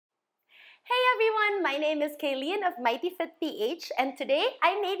everyone, my name is Kayleen of MightyFit PH, and today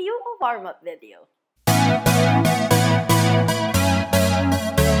I made you a warm-up video.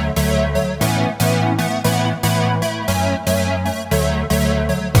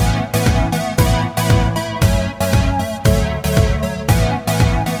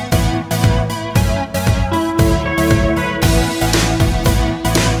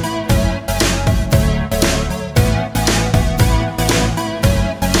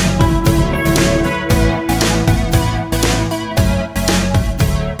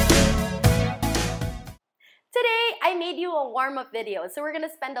 Warm-up video. So we're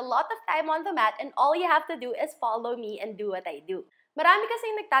gonna spend a lot of time on the mat and all you have to do is follow me and do what I do. Marami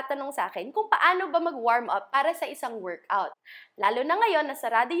kasing nagtatanong sa akin kung paano ba mag-warm up para sa isang workout. Lalo na ngayon na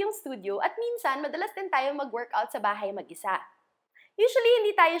sarado yung studio at minsan madalas din tayo mag-workout sa bahay mag-isa. Usually,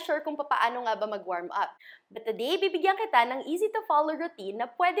 hindi tayo sure kung paano nga ba mag-warm up. But today, bibigyan kita ng easy-to-follow routine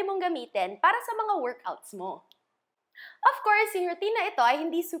na pwede mong gamitin para sa mga workouts mo. Of course, yung routine na ito ay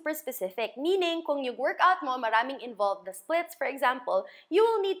hindi super specific, meaning kung yung workout mo maraming involved na splits, for example, you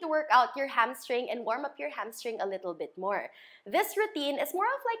will need to work out your hamstring and warm up your hamstring a little bit more. This routine is more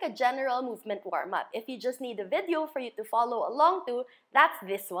of like a general movement warm-up. If you just need a video for you to follow along to, that's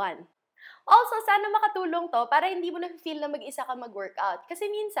this one. Also, sana makatulong to para hindi mo na-feel na mag-isa ka mag-workout. Kasi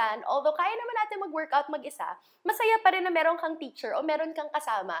minsan, although kaya naman natin mag-workout mag-isa, masaya pa rin na meron kang teacher o meron kang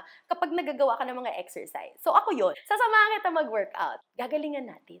kasama kapag nagagawa ka ng mga exercise. So ako yun. Sasamahan kita mag-workout. Gagalingan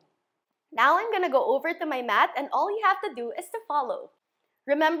natin. Now, I'm gonna go over to my mat and all you have to do is to follow.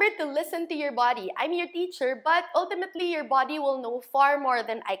 Remember to listen to your body. I'm your teacher, but ultimately your body will know far more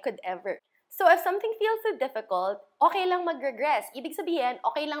than I could ever. So if something feels too difficult, okay lang mag-regress. Ibig sabihin,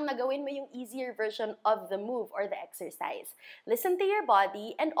 okay lang na gawin mo yung easier version of the move or the exercise. Listen to your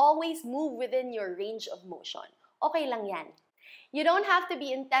body and always move within your range of motion. Okay lang yan. You don't have to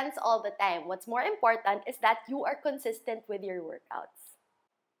be intense all the time. What's more important is that you are consistent with your workouts.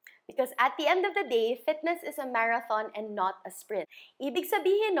 Because at the end of the day, fitness is a marathon and not a sprint. Ibig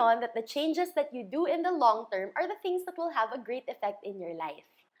sabihin nun that the changes that you do in the long term are the things that will have a great effect in your life.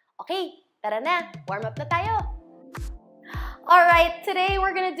 Okay, tara na! Warm up na tayo! Alright, today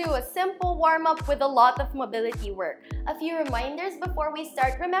we're gonna do a simple warm-up with a lot of mobility work. A few reminders before we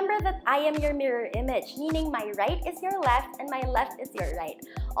start. Remember that I am your mirror image, meaning my right is your left and my left is your right.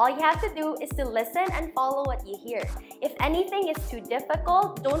 All you have to do is to listen and follow what you hear. If anything is too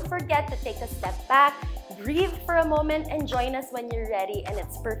difficult, don't forget to take a step back, breathe for a moment, and join us when you're ready, and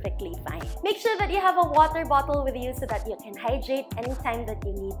it's perfectly fine. Make sure that you have a water bottle with you so that you can hydrate anytime that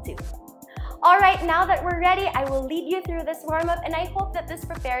you need to. Alright, now that we're ready, I will lead you through this warm-up and I hope that this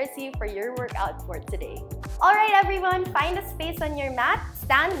prepares you for your workout for today. Alright everyone, find a space on your mat,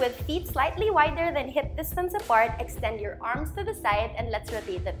 stand with feet slightly wider than hip distance apart, extend your arms to the side, and let's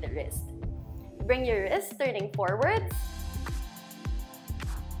rotate at the wrist. Bring your wrist turning forwards,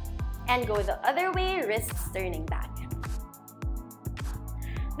 and go the other way, wrists turning back.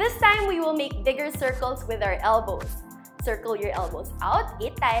 This time we will make bigger circles with our elbows. Circle your elbows out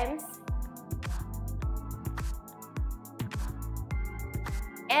 8 times.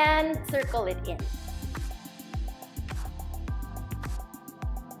 And circle it in.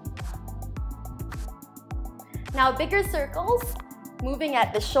 Now bigger circles, moving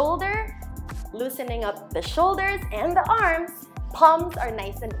at the shoulder, loosening up the shoulders and the arms. Palms are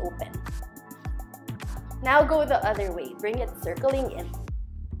nice and open. Now go the other way, bring it circling in.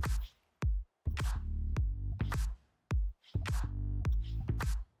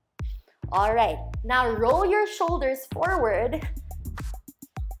 Alright, now roll your shoulders forward,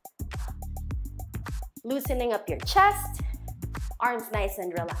 loosening up your chest, arms nice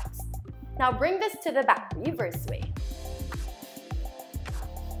and relaxed. Now bring this to the back, reverse way.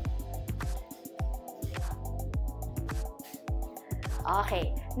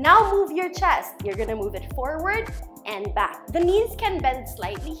 Okay, now move your chest. You're gonna move it forward and back. The knees can bend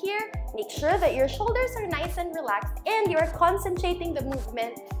slightly here. Make sure that your shoulders are nice and relaxed and you're concentrating the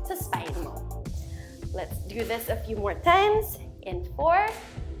movement sa spine mo. Let's do this a few more times. In 4,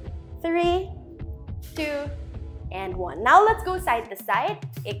 3, 2, and 1. Now let's go side to side.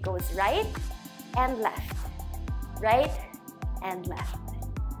 It goes right and left. Right and left.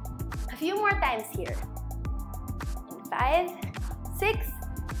 A few more times here. In 5, 6,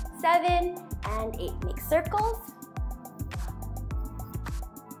 7, and 8. Make circles.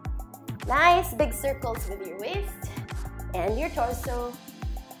 Nice big circles with your waist and your torso.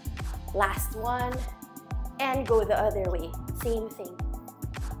 Last one. And go the other way. Same thing.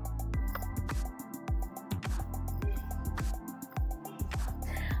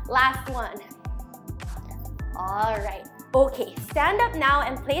 Last one. All right. Okay, stand up now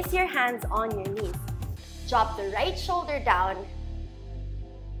and place your hands on your knees. Drop the right shoulder down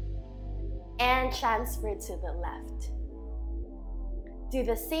and transfer to the left. Do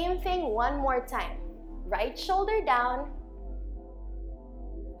the same thing one more time. Right shoulder down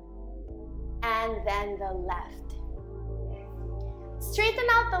and then the left. Straighten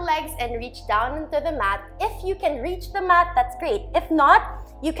out the legs and reach down into the mat. If you can reach the mat, that's great. If not,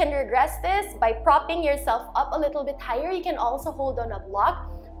 you can regress this by propping yourself up a little bit higher. You can also hold on a block.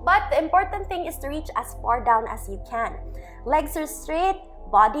 But the important thing is to reach as far down as you can. Legs are straight,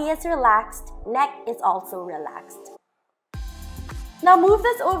 body is relaxed, neck is also relaxed. Now move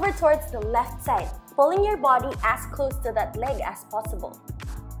this over towards the left side, pulling your body as close to that leg as possible.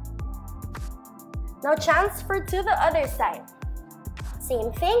 Now transfer to the other side.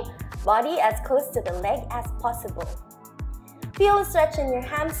 Same thing, body as close to the leg as possible. Feel a stretch in your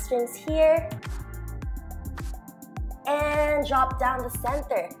hamstrings here. And drop down the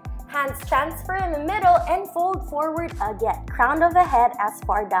center. Hands transfer in the middle and fold forward again. Crown of the head as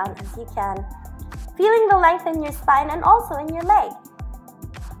far down as you can. Feeling the length in your spine and also in your leg.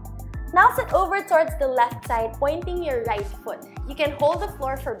 Now sit over towards the left side, pointing your right foot. You can hold the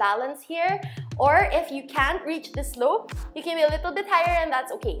floor for balance here, or if you can't reach the slope, you can be a little bit higher and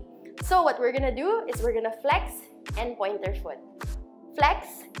that's okay. So what we're gonna do is we're gonna flex and point our foot. Flex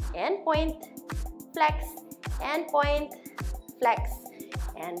and point, flex and point, flex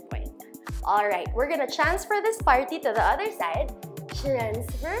and point. All right, we're gonna transfer this party to the other side.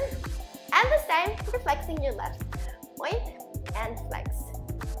 Transfer, and this time, you're flexing your left. Point and flex.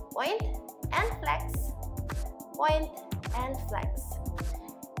 Point and flex. Point and flex.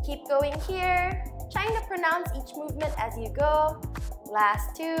 Keep going here, trying to pronounce each movement as you go.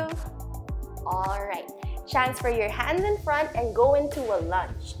 Last two. All right, transfer your hands in front and go into a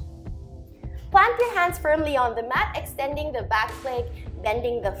lunge. Plant your hands firmly on the mat, extending the back leg,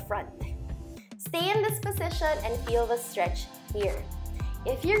 bending the front. Stay in this position and feel the stretch here.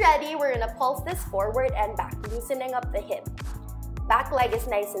 If you're ready, we're gonna pulse this forward and back, loosening up the hip. Back leg is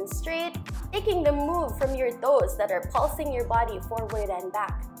nice and straight, taking the move from your toes that are pulsing your body forward and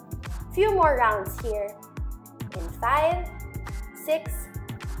back. Few more rounds here. In 5, 6,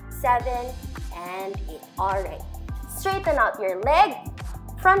 7, and 8. All right. Straighten out your leg.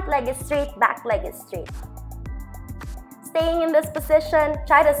 Front leg is straight, back leg is straight. Staying in this position,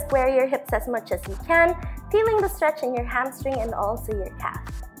 try to square your hips as much as you can, feeling the stretch in your hamstring and also your calf.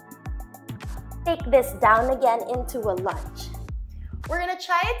 Take this down again into a lunge. We're gonna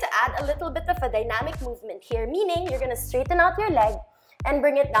try to add a little bit of a dynamic movement here, meaning you're gonna straighten out your leg and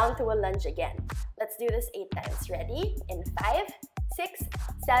bring it down to a lunge again. Let's do this 8 times. Ready? In 5, 6,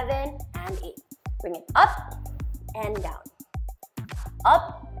 7, and 8. Bring it up and down.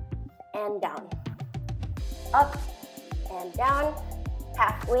 Up and down. Up and down.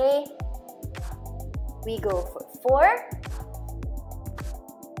 Halfway. We go for 4,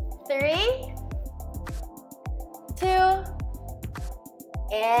 3, 2,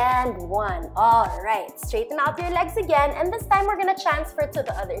 and 1. All right, straighten out your legs again, and this time we're gonna transfer to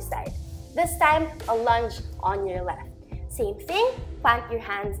the other side. This time, a lunge on your left. Same thing, plant your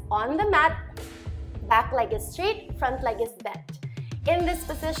hands on the mat. Back leg is straight, front leg is bent. In this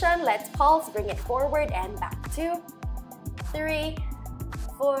position, let's pulse, bring it forward and back. 2, 3,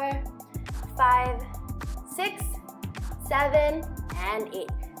 4, 5, 6, 7, and 8.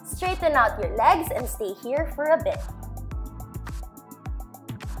 Straighten out your legs and stay here for a bit.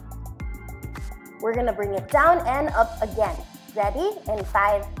 We're gonna bring it down and up again. Ready? In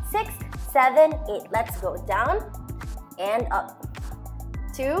 5, 6, 7, 8. Let's go down and up.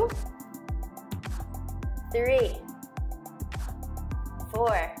 2, 3,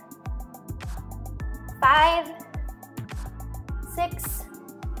 4, 5, 6,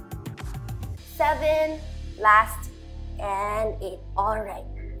 7, last, and 8. All right.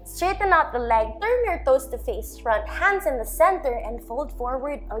 Straighten out the leg, turn your toes to face front, hands in the center, and fold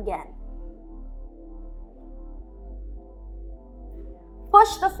forward again.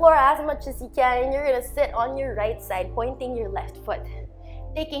 Push the floor as much as you can, and you're gonna sit on your right side, pointing your left foot.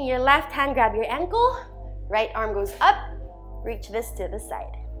 Taking your left hand, grab your ankle, right arm goes up, reach this to the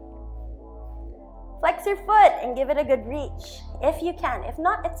side. Flex your foot and give it a good reach, if you can. If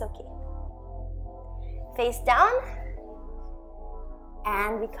not, it's okay. Face down,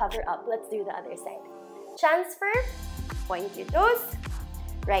 and recover up. Let's do the other side. Transfer, point your toes,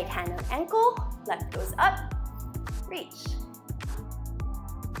 right hand on ankle, left goes up, reach.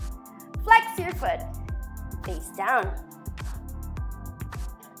 Flex your foot, face down.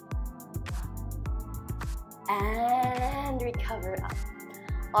 And recover up.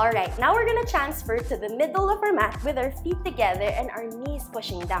 All right, now we're gonna transfer to the middle of our mat with our feet together and our knees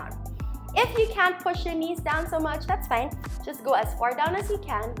pushing down. If you can't push your knees down so much, that's fine. Just go as far down as you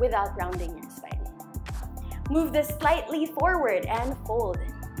can without rounding your spine. Move this slightly forward and fold.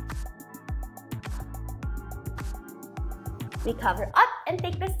 We cover up and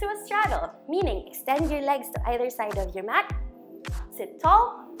take this to a straddle, meaning extend your legs to either side of your mat. Sit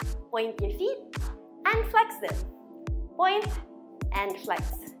tall, point your feet, and flex them. Point and flex.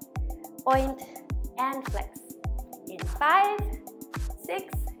 Point and flex. In 5,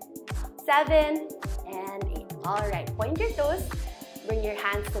 6, 7, and 8. All right, point your toes, bring your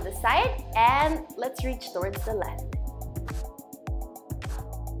hands to the side, and let's reach towards the left.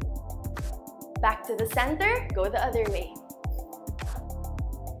 Back to the center, go the other way.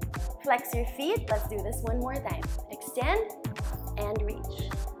 Flex your feet, let's do this one more time. Extend and reach.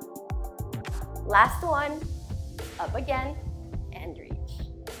 Last one, up again, and reach.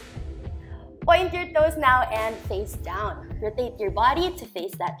 Point your toes now and face down. Rotate your body to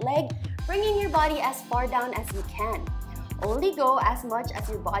face that leg, bringing your body as far down as you can. Only go as much as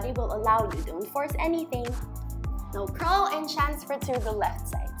your body will allow you. Don't force anything. Now crawl and transfer to the left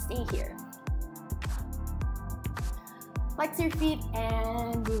side. Stay here. Flex your feet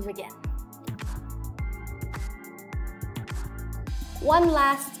and move again. One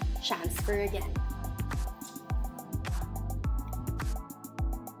last transfer again.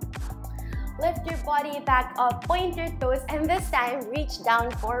 Lift your body back up, point your toes, and this time reach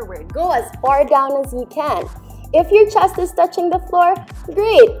down forward. Go as far down as you can. If your chest is touching the floor,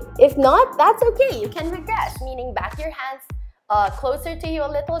 great. If not, that's okay. You can regress, meaning back your hands closer to you a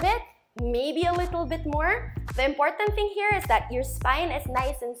little bit, maybe a little bit more. The important thing here is that your spine is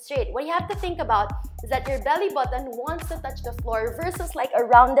nice and straight. What you have to think about is that your belly button wants to touch the floor versus like a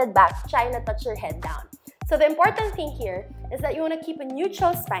rounded back trying to touch your head down. So the important thing here is that you want to keep a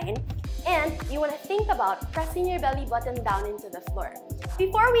neutral spine and you want to think about pressing your belly button down into the floor.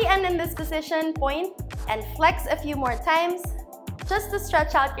 Before we end in this position, point and flex a few more times just to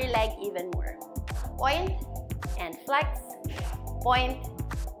stretch out your leg even more. Point and flex, point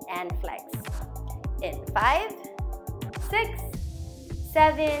and flex. In 5, 6,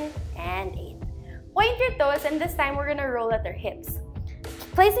 7, and 8. Point your toes, and this time we're gonna roll at our hips.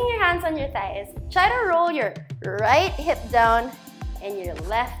 Placing your hands on your thighs, try to roll your right hip down and your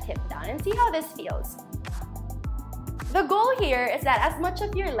left hip down and see how this feels. The goal here is that as much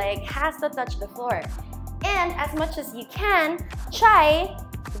of your leg has to touch the floor, and as much as you can, try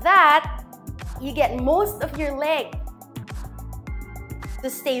that you get most of your leg to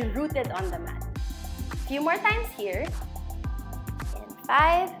stay rooted on the mat. A few more times here. In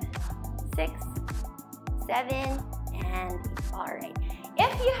 5, 6, 7, and 8. All right.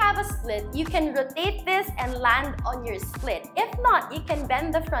 If you have a split, you can rotate this and land on your split. If not, you can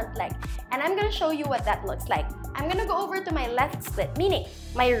bend the front leg. And I'm going to show you what that looks like. I'm going to go over to my left split, meaning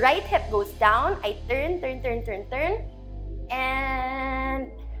my right hip goes down. I turn,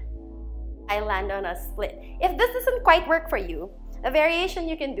 and I land on a split. If this doesn't quite work for you, a variation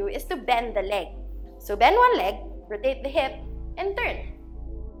you can do is to bend the leg. So bend one leg, rotate the hip, and turn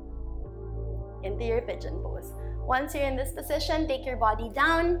into your pigeon pose. Once you're in this position, take your body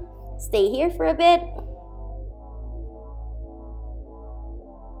down, stay here for a bit,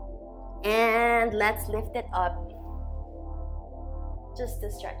 and let's lift it up just to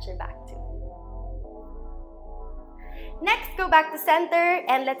stretch your back too. Next, go back to center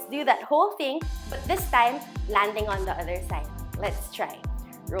and let's do that whole thing, but this time landing on the other side. Let's try.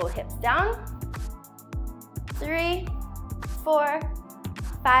 Roll hips down. 3, 4,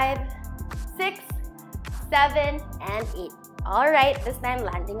 5, 6, 7, and 8. All right, this time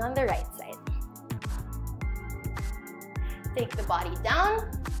landing on the right side. Take the body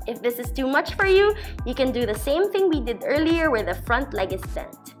down. If this is too much for you, you can do the same thing we did earlier where the front leg is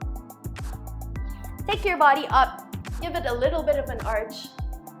bent. Take your body up. Give it a little bit of an arch.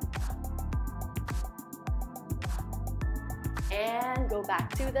 And go back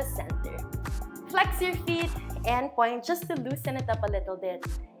to the center. Flex your feet and point just to loosen it up a little bit.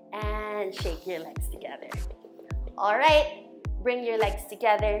 And shake your legs together. All right, bring your legs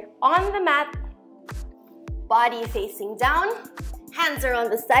together on the mat. Body facing down. Hands are on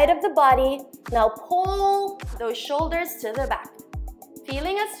the side of the body. Now pull those shoulders to the back.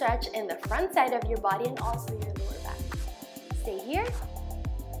 Feeling a stretch in the front side of your body and also your lower back. Stay here.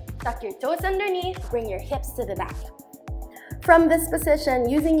 Tuck your toes underneath. Bring your hips to the back. From this position,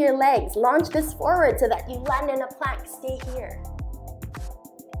 using your legs, launch this forward so that you land in a plank. Stay here.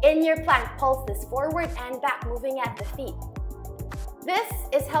 In your plank, pulse this forward and back, moving at the feet. This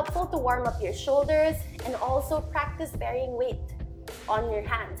is helpful to warm up your shoulders and also practice bearing weight on your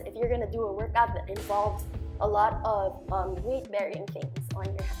hands if you're going to do a workout that involves a lot of weight-bearing things on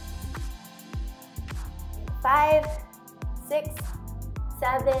your hands. 5, 6,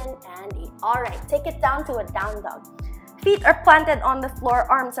 7, and 8. All right, take it down to a down dog. Feet are planted on the floor,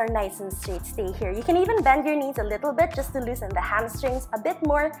 arms are nice and straight. Stay here. You can even bend your knees a little bit just to loosen the hamstrings a bit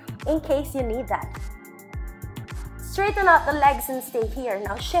more in case you need that. Straighten out the legs and stay here.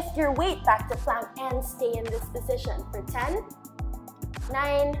 Now shift your weight back to plank and stay in this position for 10,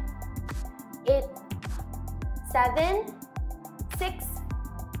 9, 8, 7, 6,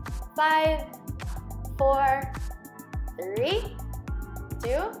 5, 4, 3, 2,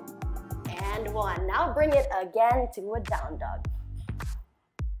 and 1. Now bring it again to a down dog.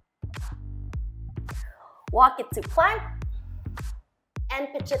 Walk it to plank and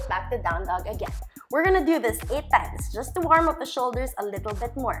pitch it back to down dog again. We're gonna do this 8 times just to warm up the shoulders a little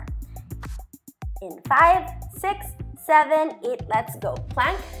bit more. In 5, 6, 7, 8, let's go.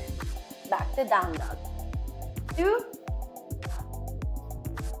 Plank, back to down dog. 2,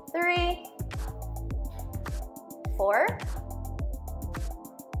 3, 4,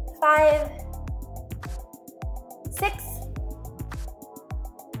 5, 6,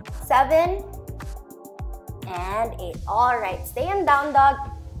 7, and 8. All right, stay in down dog.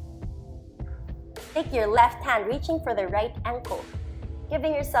 Take your left hand, reaching for the right ankle,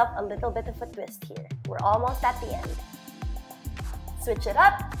 giving yourself a little bit of a twist here. We're almost at the end. Switch it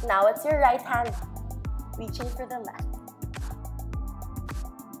up. Now it's your right hand, reaching for the left.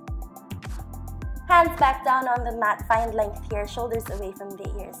 Hands back down on the mat, find length here, shoulders away from the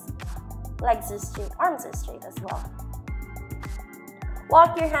ears. Legs are straight, arms are straight as well.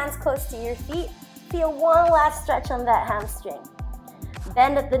 Walk your hands close to your feet. Feel one last stretch on that hamstring.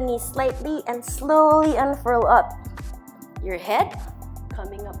 Bend at the knees slightly and slowly unfurl up. Your head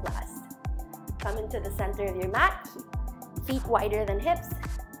coming up last. Come into the center of your mat. Feet wider than hips.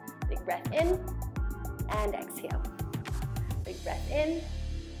 Big breath in and exhale. Big breath in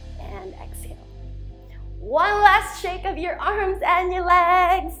and exhale. One last shake of your arms and your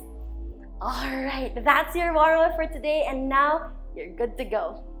legs. All right, that's your warm-up for today, and now you're good to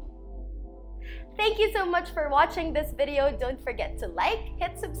go. Thank you so much for watching this video. Don't forget to like,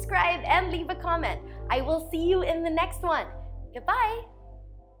 hit subscribe, and leave a comment. I will see you in the next one. Goodbye!